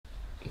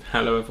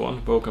Hello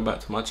everyone, welcome back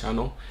to my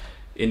channel.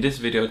 In this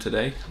video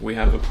today we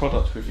have a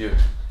product review.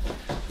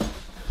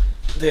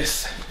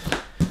 The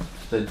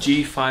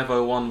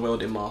G5-01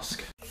 welding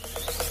mask.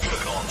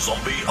 Click on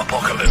Zombie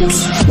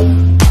Apocalypse.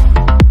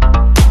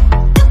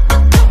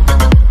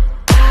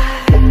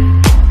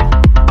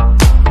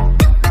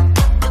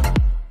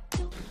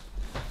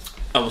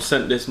 I was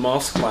sent this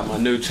mask by my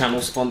new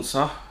channel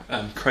sponsor,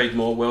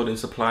 Craigmore Welding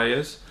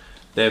Suppliers.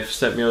 They've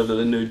sent me over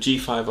the new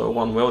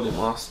G5-01 welding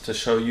mask to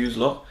show you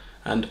lot,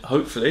 and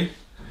hopefully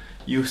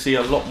you'll see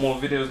a lot more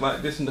videos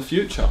like this in the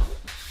future.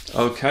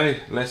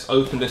 Okay, let's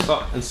open this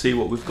up and see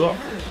what we've got.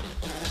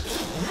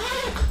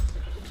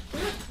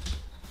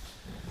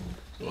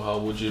 Oh,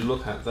 would you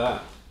look at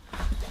that?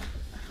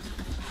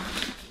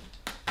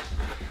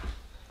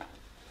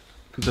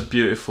 The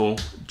beautiful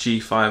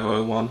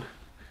G5-01,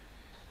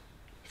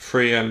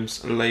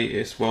 3M's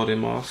latest welding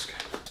mask.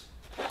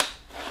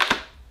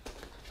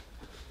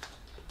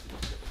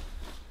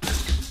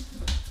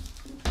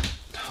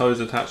 Hose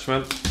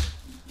attachment.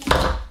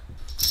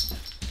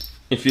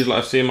 If you'd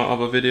like to see my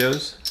other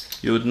videos,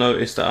 you would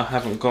notice that I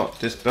haven't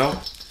got this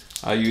belt.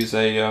 I use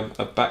a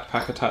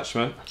backpack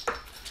attachment,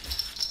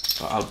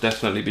 but I'll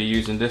definitely be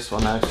using this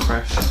one now it's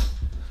fresh.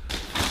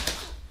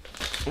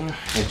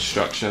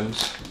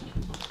 Instructions.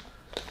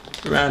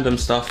 Random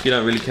stuff, you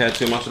don't really care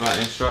too much about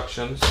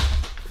instructions.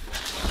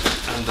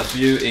 And the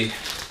beauty,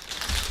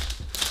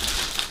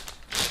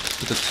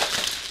 the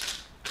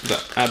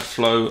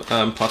AdFlow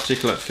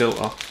particulate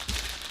filter.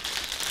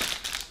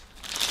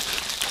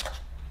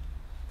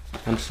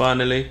 And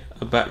finally,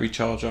 a battery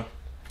charger.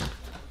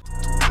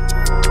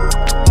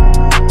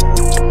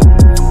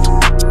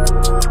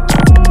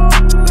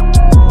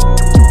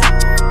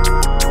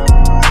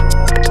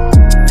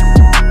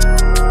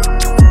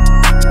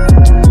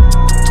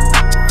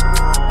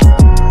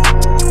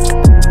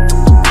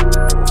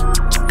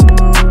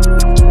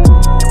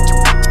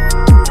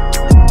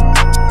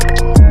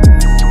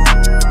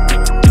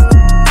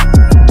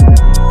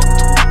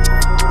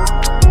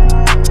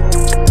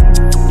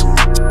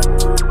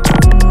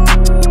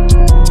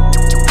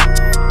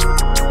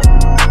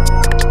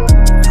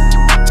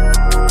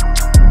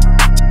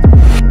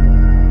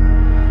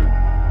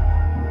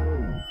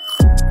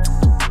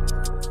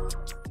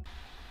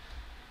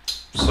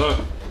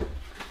 So,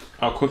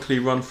 I'll quickly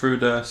run through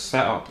the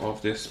setup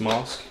of this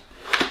mask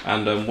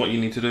and what you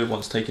need to do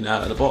once taking it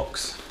out of the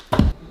box.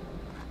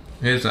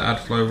 Here's the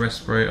AdFlow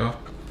respirator.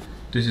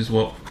 This is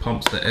what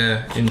pumps the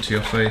air into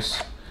your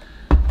face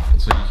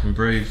so you can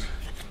breathe.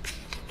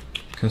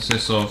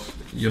 Consists of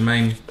your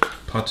main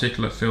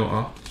particulate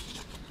filter,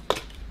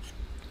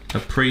 a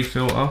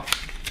pre-filter.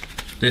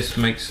 This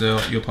makes your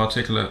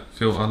particulate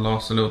filter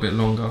last a little bit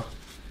longer,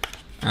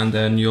 and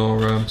then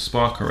your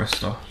spark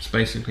arrestor. It's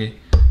basically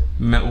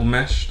metal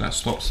mesh that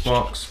stops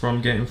sparks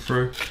from getting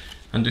through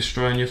and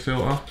destroying your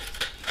filter.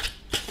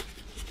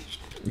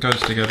 It goes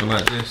together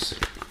like this.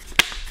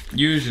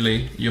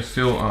 Usually your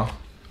filter,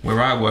 where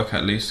I work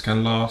at least,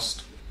 can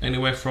last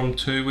anywhere from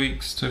 2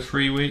 weeks to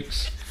 3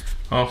 weeks.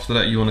 After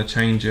that you want to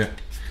change it,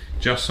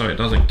 just so it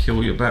doesn't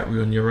kill your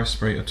battery on your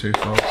respirator too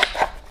fast.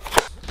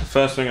 The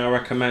first thing I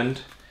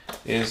recommend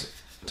is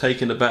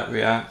taking the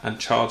battery out and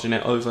charging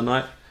it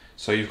overnight,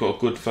 so you've got a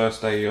good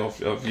first day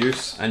of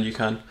use, and you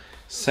can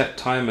set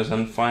timers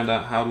and find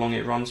out how long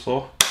it runs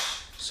for,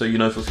 so you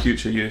know for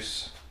future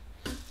use.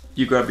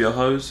 You grab your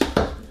hose,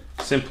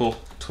 simple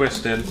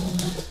twist in,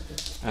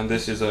 and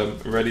this is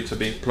ready to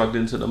be plugged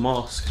into the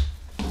mask.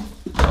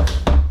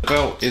 The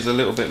belt is a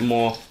little bit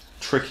more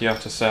trickier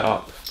to set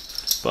up,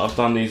 but I've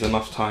done these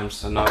enough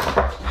times to know.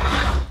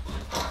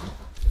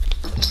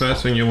 The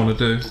first thing you want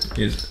to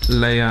do is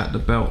lay out the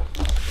belt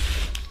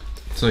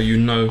so you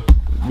know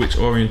which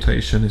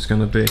orientation it's going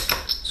to be,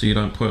 so you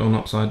don't put it on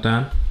upside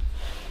down.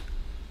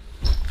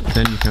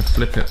 Then you can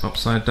flip it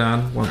upside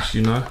down once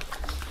you know.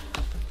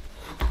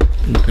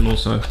 And you can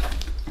also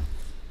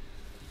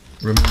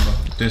remember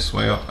this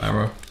way up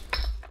arrow.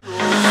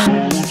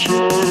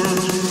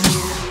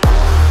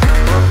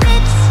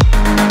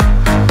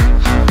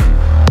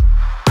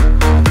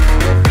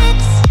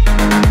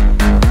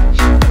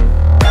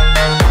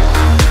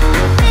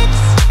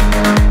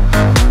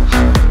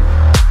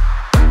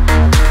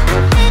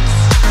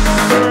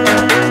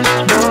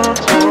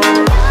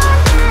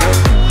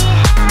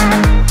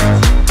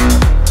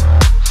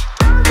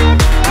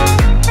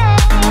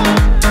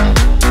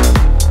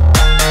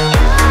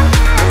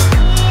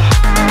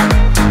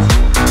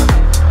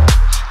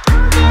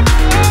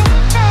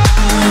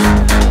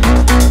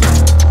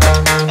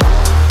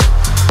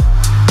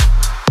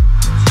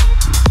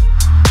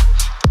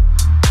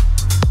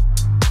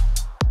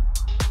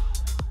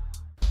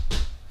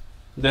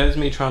 There's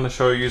me trying to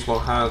show you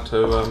how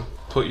to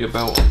put your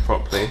belt on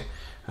properly,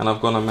 and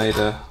I've gone and made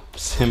a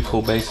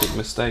simple basic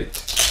mistake.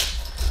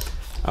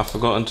 I've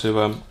forgotten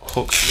to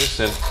hook this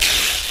in.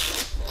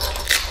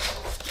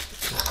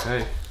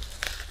 Okay.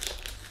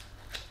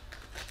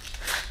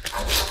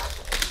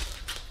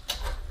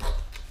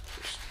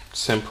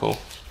 Simple.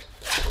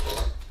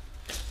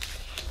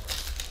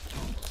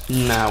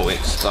 Now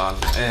it's done.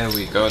 There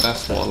we go,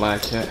 that's more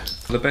like it.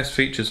 The best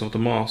features of the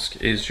mask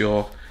is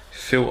your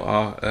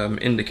filter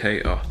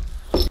indicator.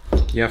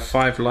 You have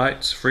 5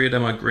 lights, 3 of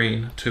them are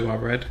green, 2 are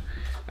red,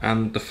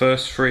 and the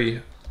first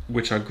 3,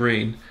 which are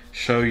green,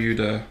 show you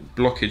the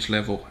blockage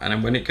level, and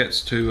then when it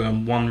gets to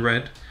 1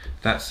 red,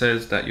 that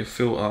says that your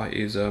filter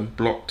is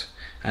blocked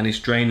and it's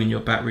draining your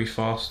battery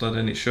faster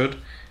than it should.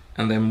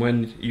 And then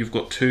when you've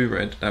got 2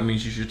 red, that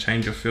means you should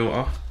change your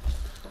filter.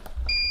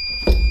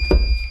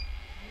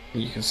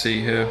 You can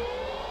see here.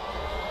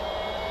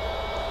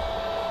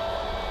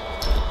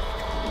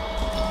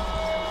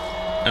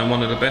 And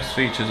one of the best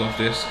features of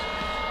this,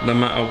 no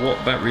matter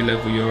what battery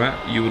level you're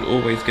at, you would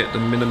always get the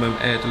minimum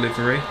air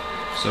delivery.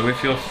 So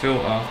if your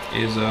filter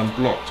is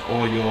blocked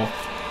or your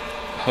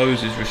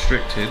hose is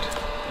restricted,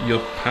 your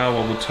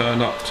power will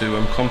turn up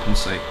to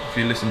compensate. If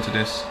you listen to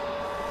this.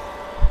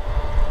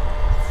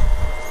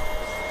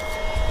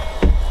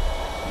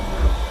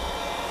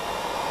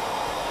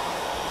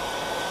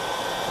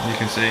 You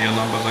can see your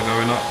numbers are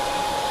going up.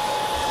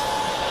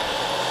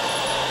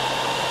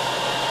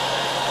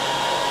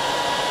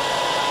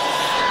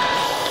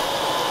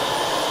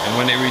 And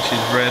when it reaches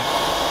red,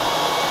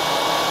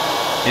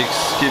 it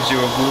gives you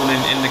a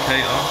warning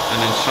indicator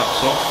and then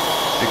shuts off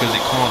because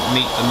it can't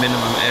meet the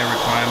minimum air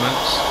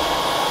requirements.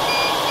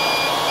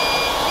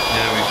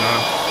 There we go.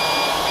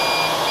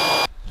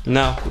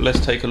 Now let's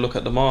take a look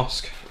at the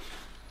mask.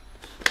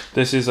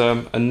 This is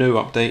a new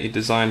updated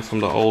design from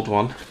the old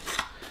one.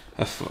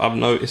 I've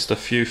noticed a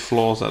few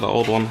flaws that the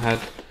old one had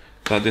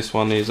that this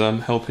one is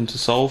helping to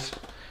solve,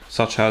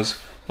 such as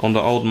on the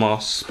old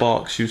mask,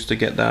 sparks used to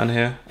get down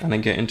here and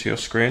then get into your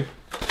screen.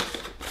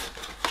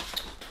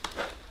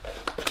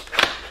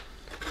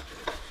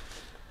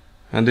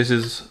 And this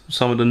is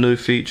some of the new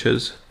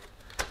features,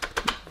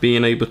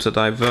 being able to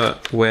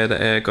divert where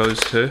the air goes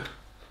to.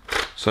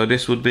 So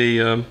this would be,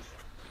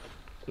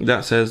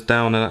 that says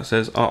down and that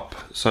says up,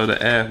 so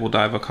the air would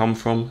either come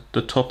from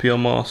the top of your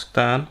mask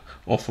down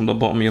or from the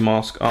bottom of your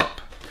mask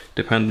up,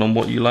 depending on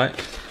what you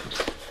like.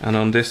 And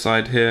on this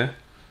side here,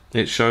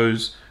 it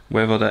shows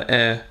whether the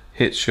air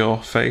hits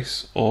your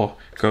face or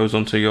goes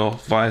onto your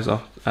visor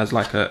as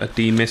like a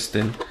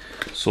demisting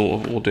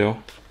sort of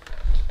ordeal.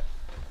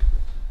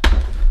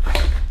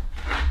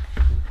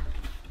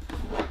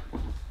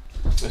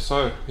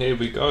 So here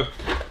we go.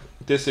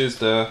 This is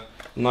the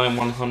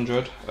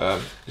 9100.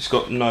 It's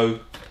got no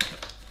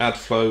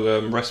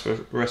AdFlow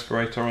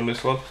respirator on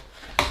this one,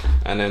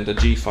 and then the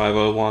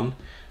G5-01,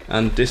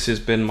 and this has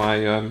been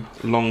my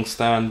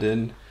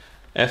long-standing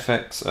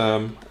FX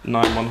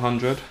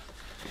 9100.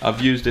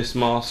 I've used this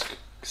mask,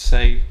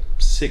 say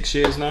 6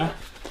 years now,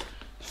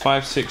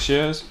 5-6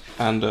 years,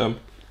 and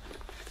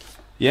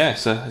yeah,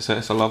 it's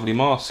a lovely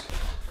mask.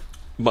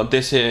 But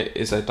this here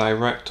is a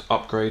direct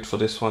upgrade for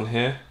this one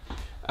here,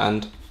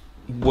 and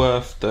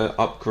worth the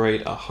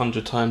upgrade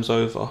 100 times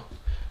over.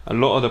 A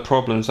lot of the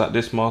problems that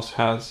this mask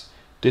has,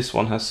 this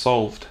one has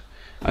solved.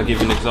 I'll give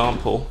you an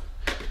example.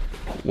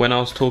 When I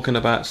was talking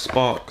about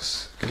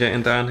sparks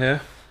getting down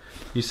here,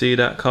 you see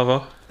that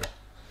cover?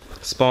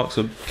 Sparks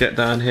would get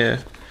down here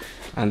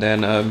and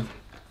then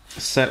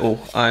settle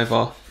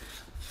either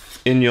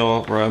in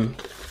your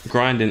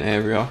grinding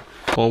area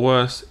or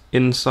worse,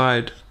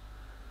 inside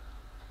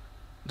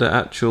the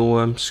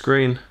actual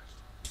screen.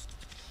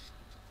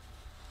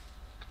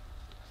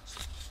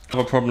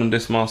 Another problem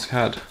this mask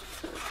had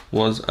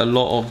was a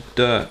lot of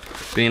dirt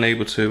being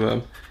able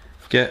to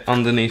get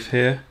underneath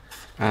here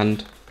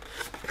and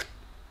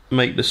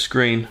make the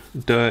screen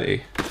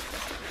dirty.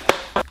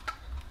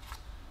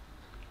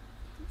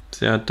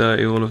 See how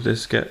dirty all of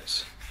this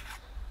gets?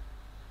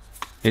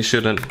 It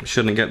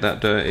shouldn't get that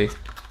dirty.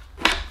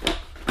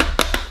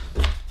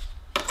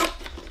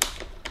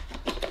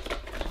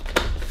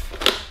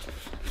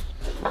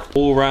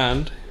 All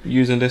round,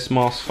 using this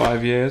mask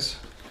 5 years,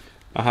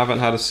 I haven't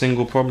had a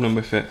single problem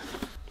with it.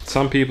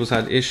 Some people's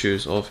had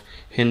issues of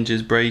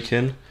hinges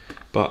breaking,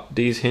 but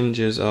these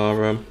hinges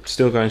are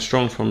still going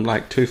strong from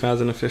like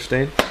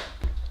 2015.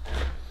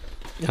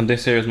 And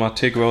this here is my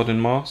TIG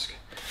welding mask.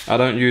 I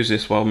don't use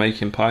this while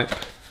making pipe.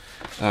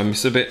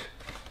 It's a bit,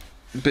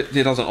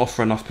 it doesn't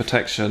offer enough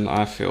protection,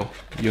 I feel.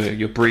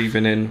 You're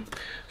breathing in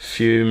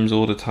fumes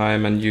all the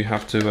time, and you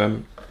have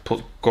to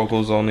put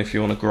goggles on if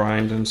you want to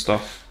grind and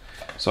stuff.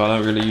 So I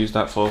don't really use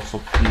that for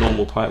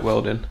normal pipe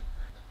welding.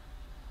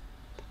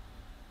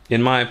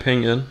 In my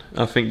opinion,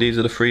 I think these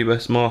are the 3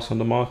 best masks on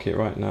the market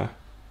right now.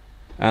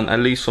 And at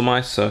least for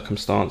my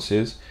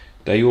circumstances,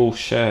 they all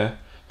share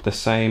the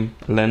same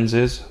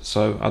lenses,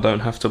 so I don't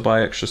have to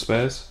buy extra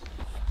spares.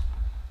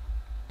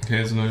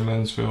 Here's no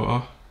lens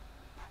filter,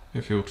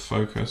 if it would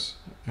focus.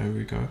 There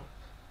we go.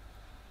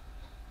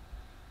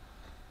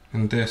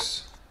 And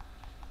this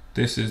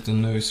is the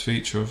newest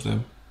feature of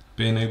them,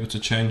 being able to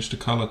change the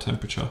color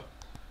temperature.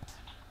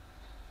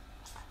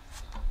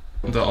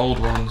 The old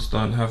ones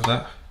don't have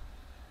that.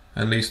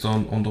 At least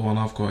on the one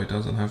I've got, it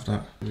doesn't have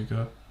that. There we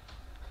go.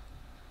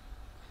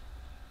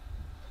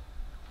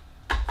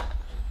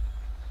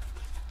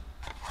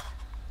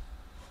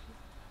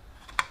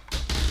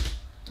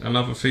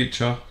 Another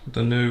feature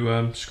the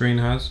new screen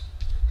has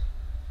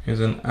is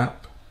an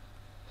app.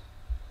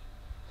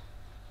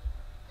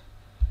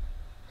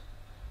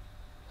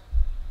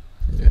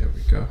 There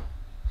we go.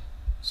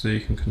 So you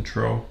can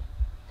control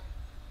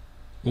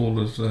all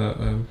of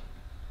the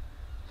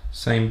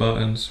same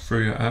buttons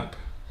through your app,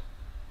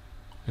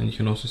 and you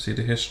can also see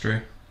the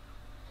history.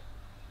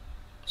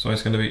 So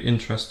it's going to be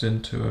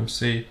interesting to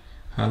see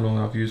how long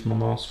I've used my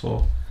mask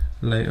for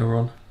later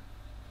on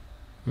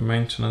in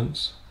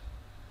maintenance.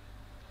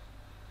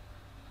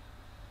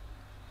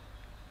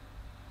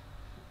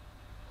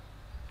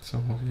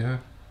 So yeah.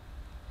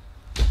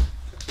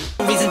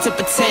 Reason to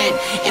pretend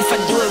if I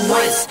do it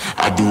once,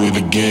 I do it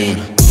again.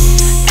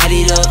 Add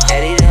it up,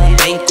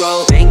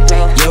 bankroll,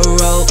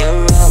 euro,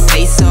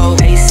 peso,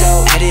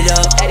 add it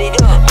up.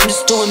 I'm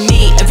just doing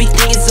me,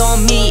 everything is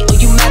on me, oh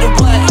you matter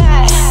what.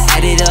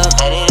 Add it up,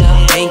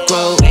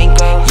 bankroll,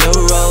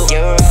 euro,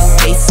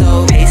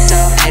 peso,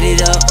 add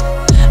it up.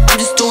 I'm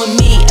just doing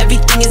me,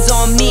 everything is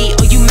on me,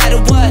 oh you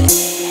matter what.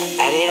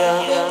 Add it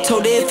up.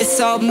 Told her if it's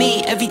all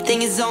me,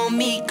 everything is on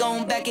me,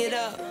 gon' back it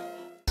up.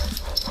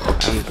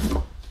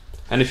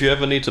 And if you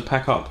ever need to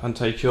pack up and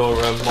take your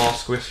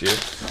mask with you,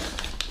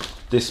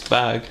 this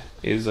bag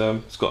is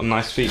it's got a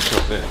nice feature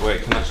of it where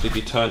it can actually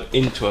be turned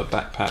into a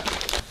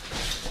backpack.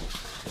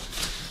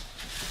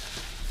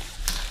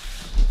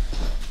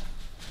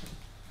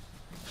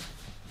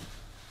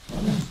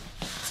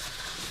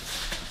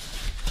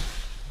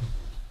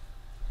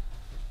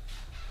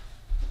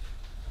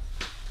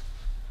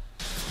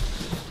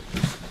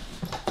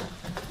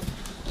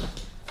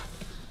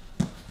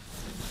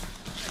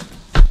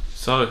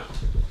 So,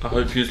 I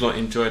hope you lot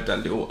enjoyed that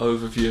little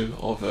overview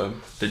of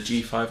the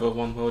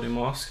G5-01 welding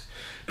mask.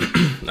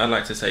 I'd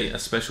like to say a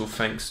special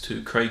thanks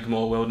to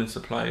Craigmore Welding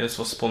Suppliers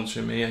for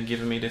sponsoring me and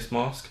giving me this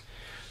mask.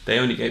 They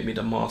only gave me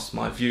the mask,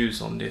 my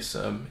views on this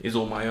is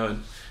all my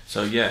own.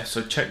 So yeah,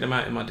 so check them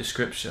out in my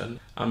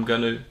description. I'm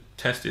going to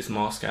test this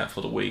mask out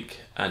for the week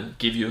and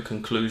give you a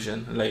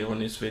conclusion later on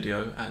this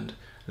video and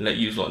let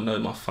you lot know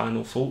my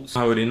final thoughts.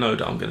 I already know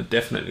that I'm going to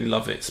definitely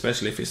love it,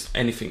 especially if it's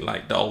anything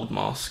like the old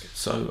mask.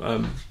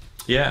 So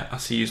yeah, I'll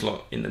see you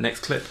lot in the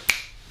next clip.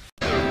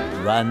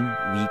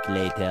 1 week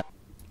later.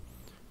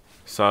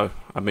 So,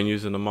 I've been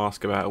using the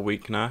mask about a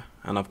week now,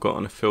 and I've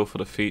gotten a feel for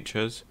the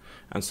features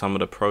and some of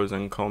the pros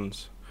and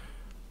cons.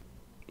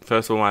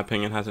 First of all, my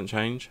opinion hasn't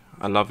changed.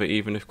 I love it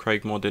even if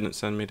Craigmore didn't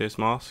send me this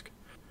mask.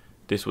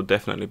 This will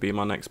definitely be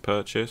my next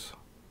purchase.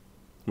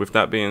 With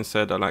that being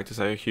said, I'd like to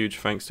say a huge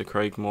thanks to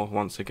Craigmore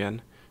once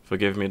again for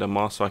giving me the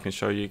mask so I can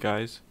show you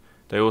guys.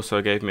 They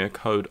also gave me a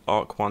code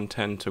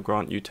ARC110 to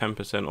grant you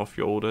 10% off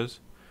your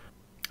orders.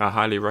 I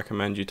highly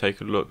recommend you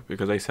take a look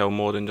because they sell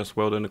more than just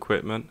welding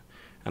equipment,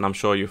 and I'm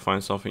sure you'll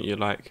find something you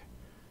like.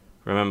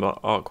 Remember,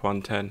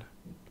 ARC110.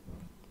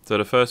 So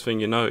the first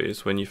thing you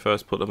notice when you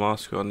first put the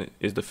mask on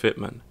is the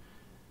fitment.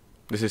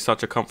 This is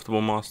such a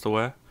comfortable mask to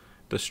wear.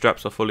 The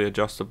straps are fully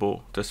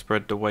adjustable to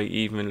spread the weight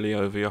evenly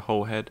over your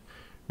whole head,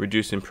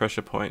 reducing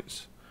pressure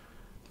points.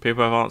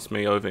 People have asked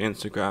me over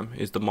Instagram,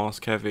 is the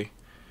mask heavy?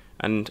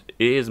 And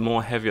it is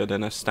more heavier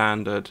than a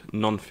standard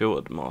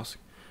non-filtered mask,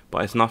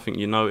 but it's nothing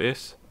you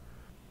notice.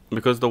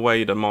 Because the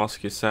way the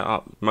mask is set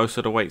up, most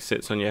of the weight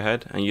sits on your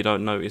head and you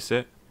don't notice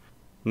it.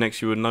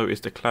 Next you would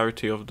notice the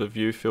clarity of the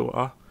view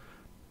filter.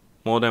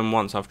 More than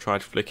once I've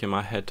tried flicking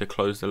my head to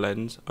close the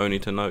lens, only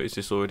to notice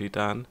it's already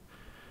down.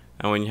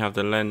 And when you have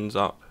the lens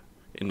up,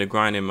 in the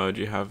grinding mode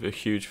you have a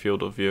huge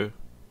field of view.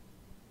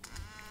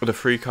 The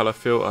 3-colour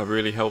filter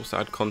really helps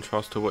add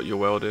contrast to what you're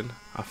welding.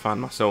 I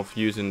found myself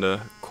using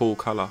the cool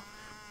colour,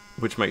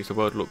 which makes the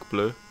weld look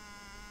blue.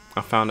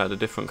 I found that the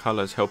different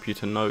colours help you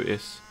to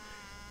notice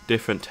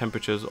different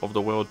temperatures of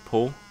the weld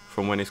pool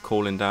from when it's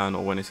cooling down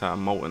or when it's at a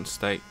molten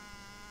state.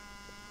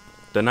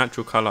 The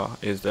natural colour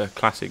is the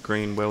classic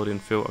green welding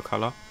filter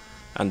colour,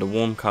 and the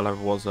warm colour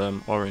was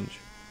orange.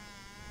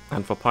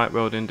 And for pipe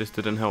welding this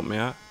didn't help me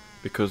out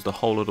because the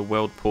whole of the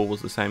weld pool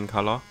was the same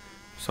colour,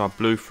 so I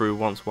blew through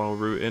once while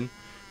routing.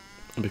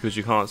 Because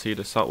you can't see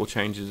the subtle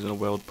changes in the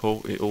weld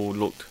pool, it all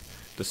looked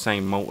the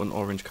same molten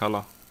orange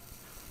colour.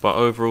 But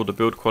overall the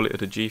build quality of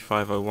the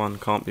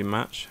G5-01 can't be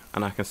matched,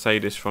 and I can say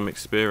this from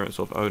experience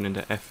of owning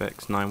the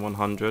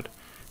FX9100.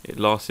 It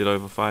lasted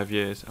over 5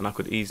 years and I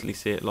could easily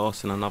see it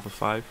lasting another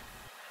 5.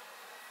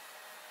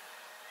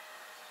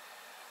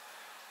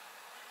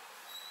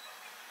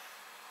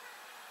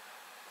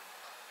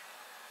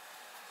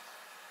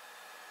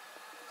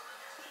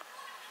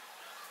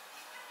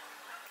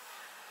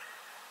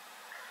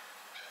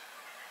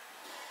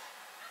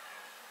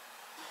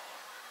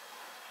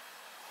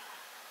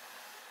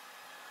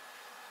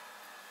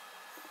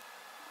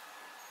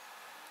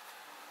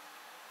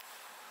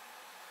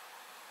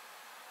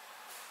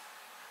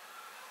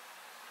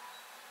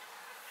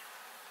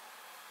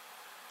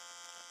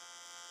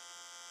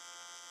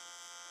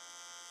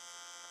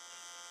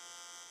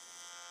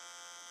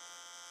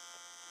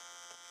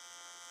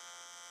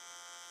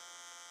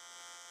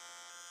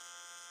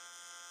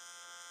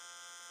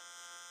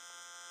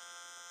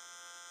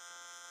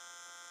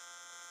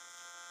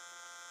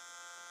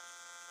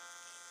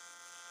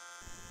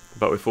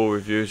 But with all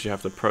reviews you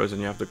have the pros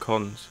and you have the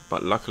cons,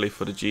 but luckily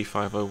for the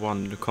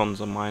G5-01 the cons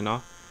are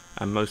minor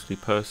and mostly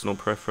personal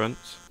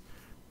preference.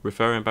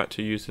 Referring back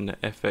to using the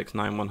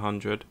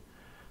FX9100,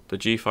 the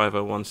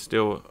G5-01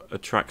 still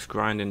attracts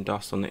grinding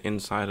dust on the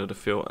inside of the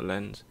filter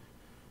lens.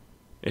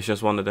 It's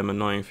just one of them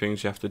annoying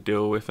things you have to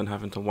deal with and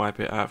having to wipe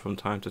it out from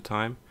time to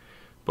time.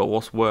 But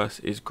what's worse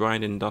is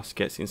grinding dust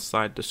gets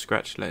inside the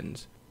scratch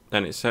lens,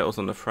 then it settles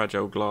on the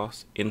fragile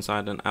glass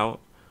inside and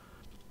out.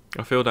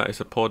 I feel that it's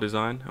a poor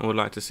design and would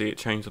like to see it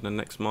changed on the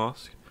next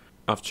mask.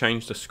 I've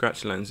changed the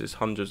scratch lenses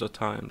hundreds of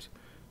times.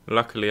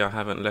 Luckily I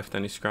haven't left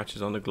any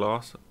scratches on the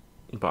glass,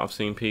 but I've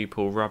seen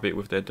people rub it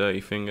with their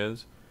dirty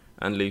fingers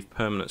and leave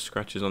permanent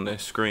scratches on their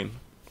screen.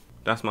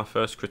 That's my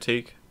first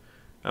critique,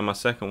 and my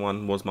second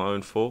one was my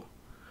own fault.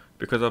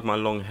 Because of my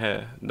long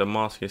hair, the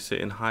mask is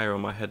sitting higher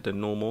on my head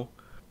than normal,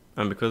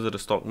 and because of the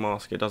stock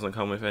mask it doesn't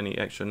come with any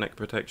extra neck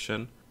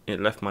protection. It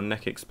left my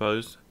neck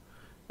exposed,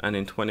 and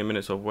in 20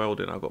 minutes of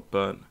welding I got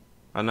burnt.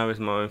 I know it's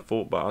my own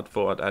fault, but I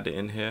thought I'd add it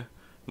in here.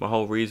 My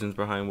whole reasons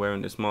behind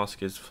wearing this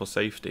mask is for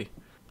safety.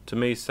 To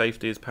me,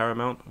 safety is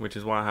paramount, which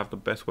is why I have the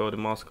best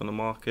welding mask on the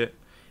market,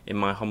 in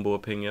my humble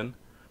opinion.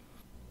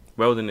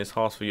 Welding is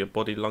harsh for your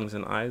body, lungs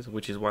and eyes,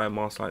 which is why a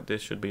mask like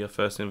this should be your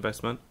first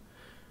investment.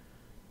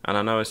 And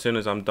I know as soon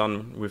as I'm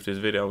done with this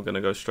video I'm going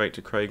to go straight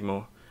to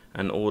Craigmore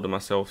and order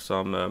myself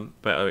some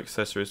better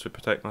accessories to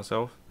protect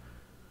myself.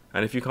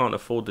 And if you can't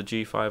afford the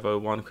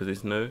G5-01 because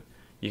it's new,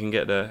 you can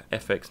get the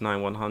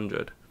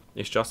FX9100.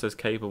 It's just as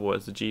capable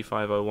as the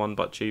G5-01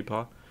 but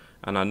cheaper,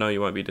 and I know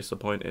you won't be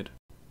disappointed.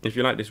 If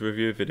you like this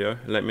review video,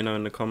 let me know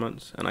in the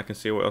comments and I can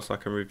see what else I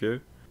can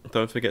review.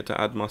 Don't forget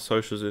to add my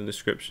socials in the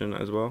description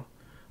as well.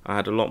 I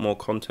had a lot more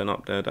content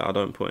up there that I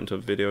don't put into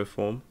video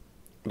form.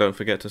 Don't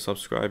forget to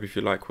subscribe if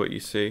you like what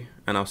you see,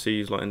 and I'll see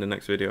you lot in the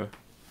next video.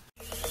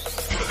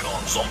 Click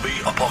on Zombie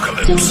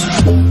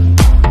Apocalypse.